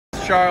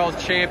Charles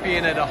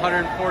champion at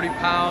 140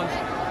 pounds,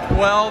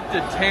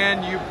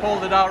 12-10. You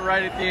pulled it out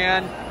right at the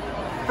end.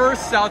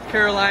 First South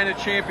Carolina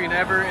champion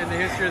ever in the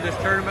history of this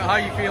tournament. How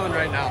are you feeling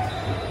right now?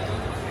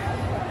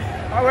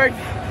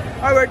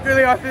 I worked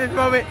really hard for this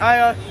moment.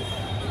 I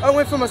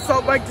went from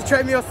assault bike to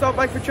treadmill, assault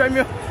bike for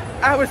treadmill.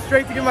 I was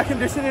straight to get my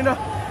conditioning up.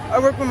 I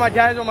worked with my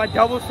dad on my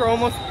doubles for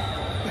almost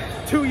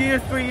 2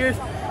 years, 3 years.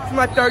 It's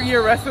my 3rd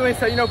year wrestling,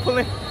 so you know,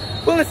 pulling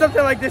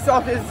something like this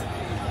off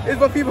is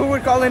what people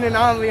would call an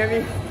anomaly. I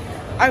mean,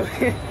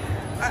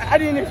 I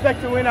didn't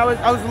expect to win. I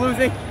was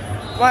losing.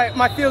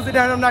 My feels are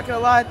down, I'm not gonna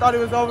lie. I thought it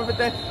was over, but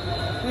then,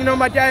 you know,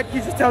 my dad, he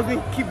just tells me,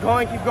 keep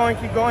going, keep going,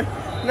 keep going.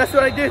 And that's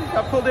what I did.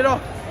 I pulled it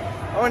off.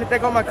 I want to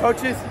thank all my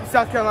coaches in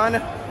South Carolina.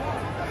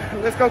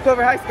 Let's go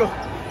Clover High School.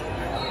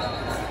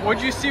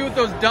 What'd you see with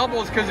those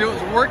doubles? Because it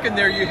was working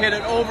there. You hit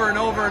it over and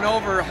over and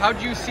over.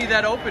 How'd you see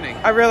that opening?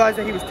 I realized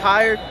that he was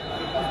tired,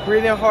 he was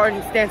breathing hard,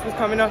 his stance was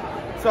coming up.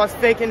 So I was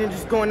faking and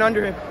just going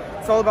under him.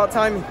 It's all about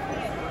timing.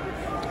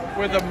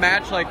 With a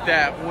match like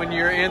that, when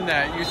you're in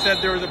that, you said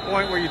there was a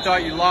point where you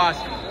thought you lost.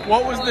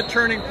 What was the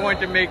turning point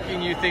to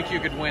making you think you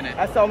could win it?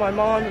 I saw my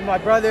mom and my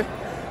brother.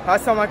 I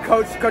saw my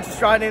coach, Coach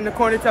Estrada, in the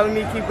corner telling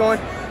me to keep going.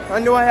 I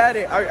knew I had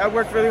it. I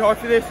worked really hard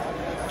for this.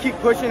 Keep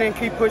pushing and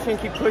keep pushing,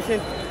 keep pushing.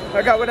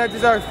 I got what I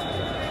deserved.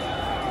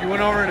 You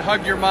went over and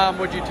hugged your mom.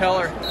 What'd you tell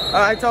her?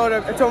 I told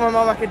my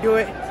mom I could do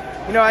it.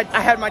 You know, I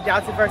had my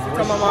doubts at first. I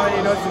told my mom I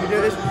didn't know if she could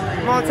do this.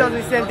 My mom tells me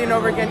the same thing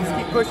over again. Just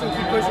keep pushing,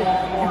 keep pushing.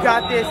 You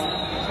got this.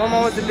 My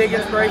mom was a big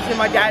inspiration.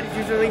 My dad is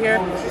usually here.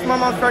 It's my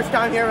mom's first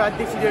time here, but I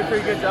think she did a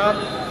pretty good job.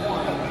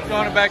 So I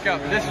want to back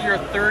up. This is your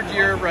 3rd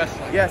year of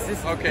wrestling? Yes, this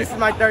is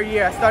my 3rd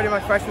year. I started my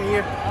freshman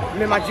year.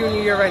 I'm in my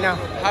junior year right now.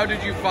 How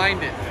did you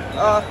find it?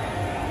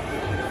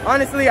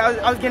 Honestly,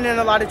 I was getting in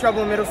a lot of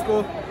trouble in middle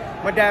school.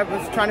 My dad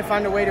was trying to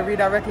find a way to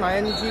redirect my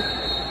energy.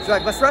 He's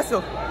like, let's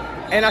wrestle.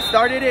 And I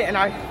started it, and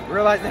I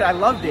realized that I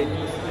loved it.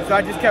 So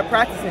I just kept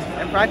practicing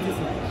and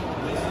practicing.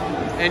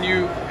 And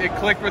it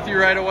clicked with you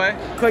right away?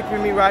 Clicked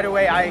with me right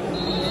away.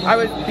 I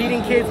was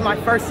beating kids my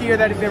first year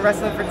that had been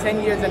wrestling for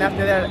 10 years, and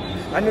after that,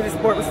 I knew the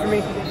sport was for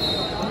me.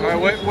 All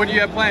right, what do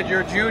you have planned?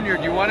 You're a junior.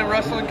 Do you want to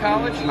wrestle in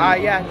college?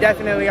 Yeah,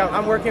 definitely.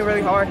 I'm working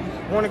really hard.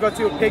 I want to go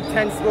to a Big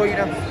Ten school, you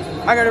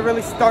know. I got to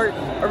really start,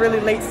 a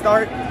really late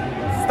start.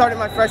 Started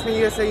my freshman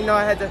year, so, you know,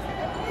 I had to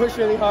push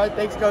really hard.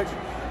 Thanks, Coach.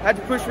 I had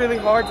to push really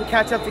hard to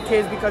catch up to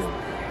kids because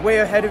way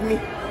ahead of me.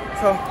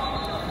 So.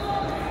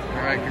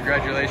 All right,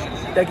 congratulations.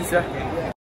 Thank you, sir.